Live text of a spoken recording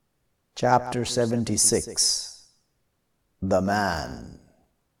Chapter 76. The Man.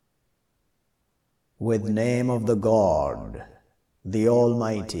 With name of the God, the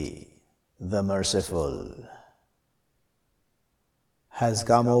Almighty, the Merciful. Has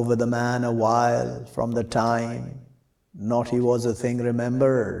come over the man a while from the time not he was a thing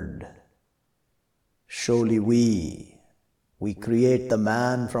remembered. Surely we create the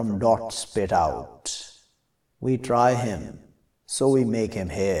man from dot spit out. We try him, so we make him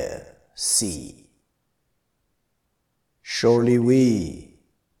hear, see. Surely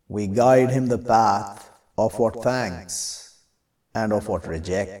we guide him the path of what thanks and of what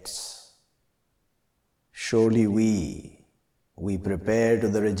rejects. Surely we prepare to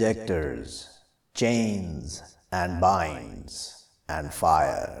the rejectors chains and binds and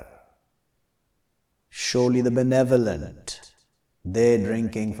fire. Surely the benevolent, they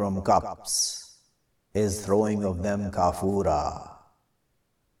drinking from cups, is throwing of them kafura.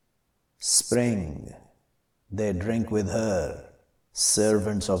 Spring, they drink with her,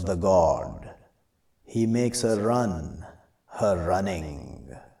 servants of the God. He makes her run, her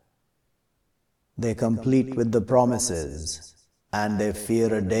running. They complete with the promises, and they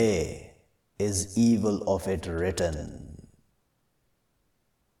fear a day is evil of it written.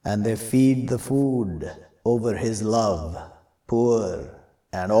 And they feed the food over his love, poor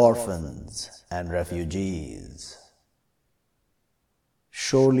and orphans and refugees.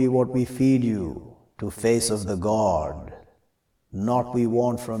 Surely what we feed you to face of the God, not we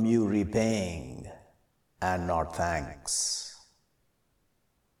want from you repaying, and not thanks.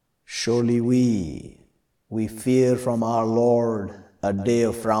 Surely we fear from our Lord a day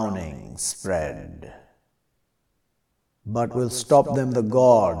of frowning spread. But will stop them the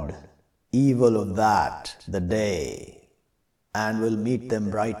God, evil of that, the day, and will meet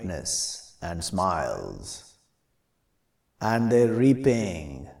them brightness and smiles. And their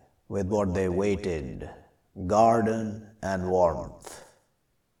reaping with what they waited, garden and warmth.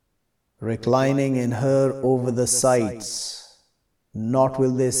 Reclining in her over the sights, not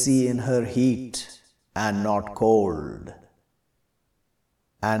will they see in her heat and not cold.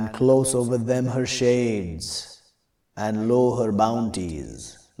 And close over them her shades, and low her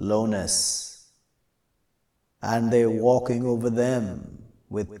bounties, lowness. And they walking over them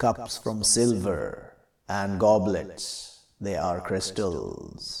with cups from silver, and goblets, they are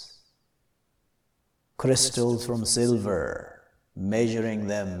crystals. Crystals from silver, measuring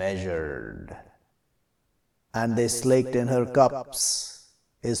them measured. And they slaked in her cups,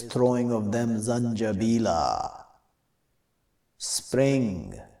 is throwing of them zanjabila.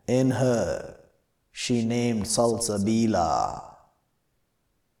 Spring in her she named salsabila.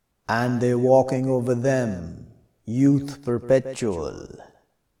 And they walking over them, youth perpetual.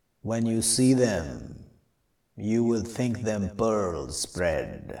 When you see them, you will think them pearls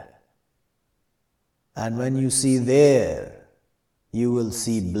spread. And when you see there, you will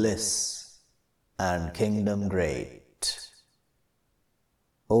see bliss and kingdom great.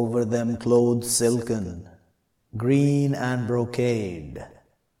 Over them clothed silken, green and brocade,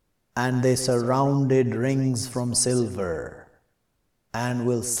 and they surrounded rings from silver, and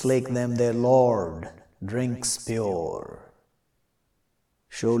will slake them their Lord drinks pure.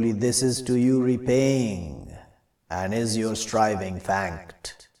 Surely this is to you repaying, and is your striving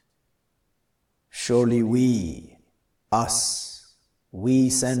thanked. Surely we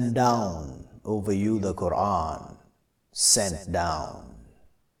send down over you the Quran, sent down.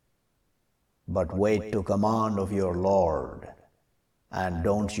 But wait to command of your Lord, and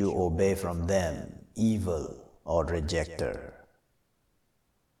don't you obey from them evil or rejecter.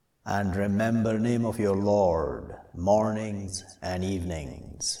 And remember name of your Lord mornings and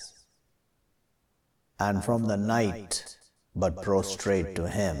evenings. And from the night but prostrate to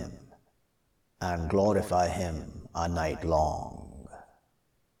him, and glorify him a night long.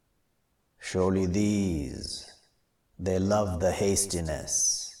 Surely these, they love the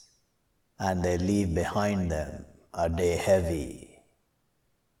hastiness, and they leave behind them a day heavy.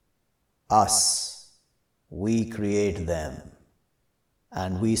 We create them,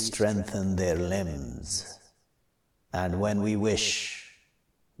 and we strengthen their limbs, and when we wish,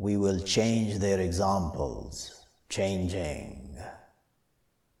 we will change their examples, changing.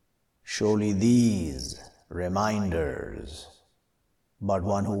 Surely these reminders, but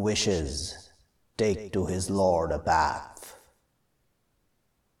one who wishes, take to his Lord a path.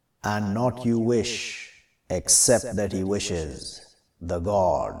 And not you wish, except that he wishes, the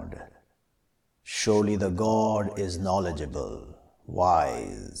God. Surely the God is knowledgeable,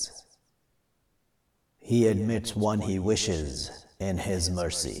 wise. He admits one he wishes in his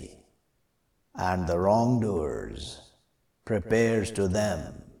mercy, and the wrongdoers prepares to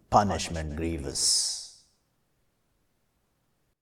them punishment grievous.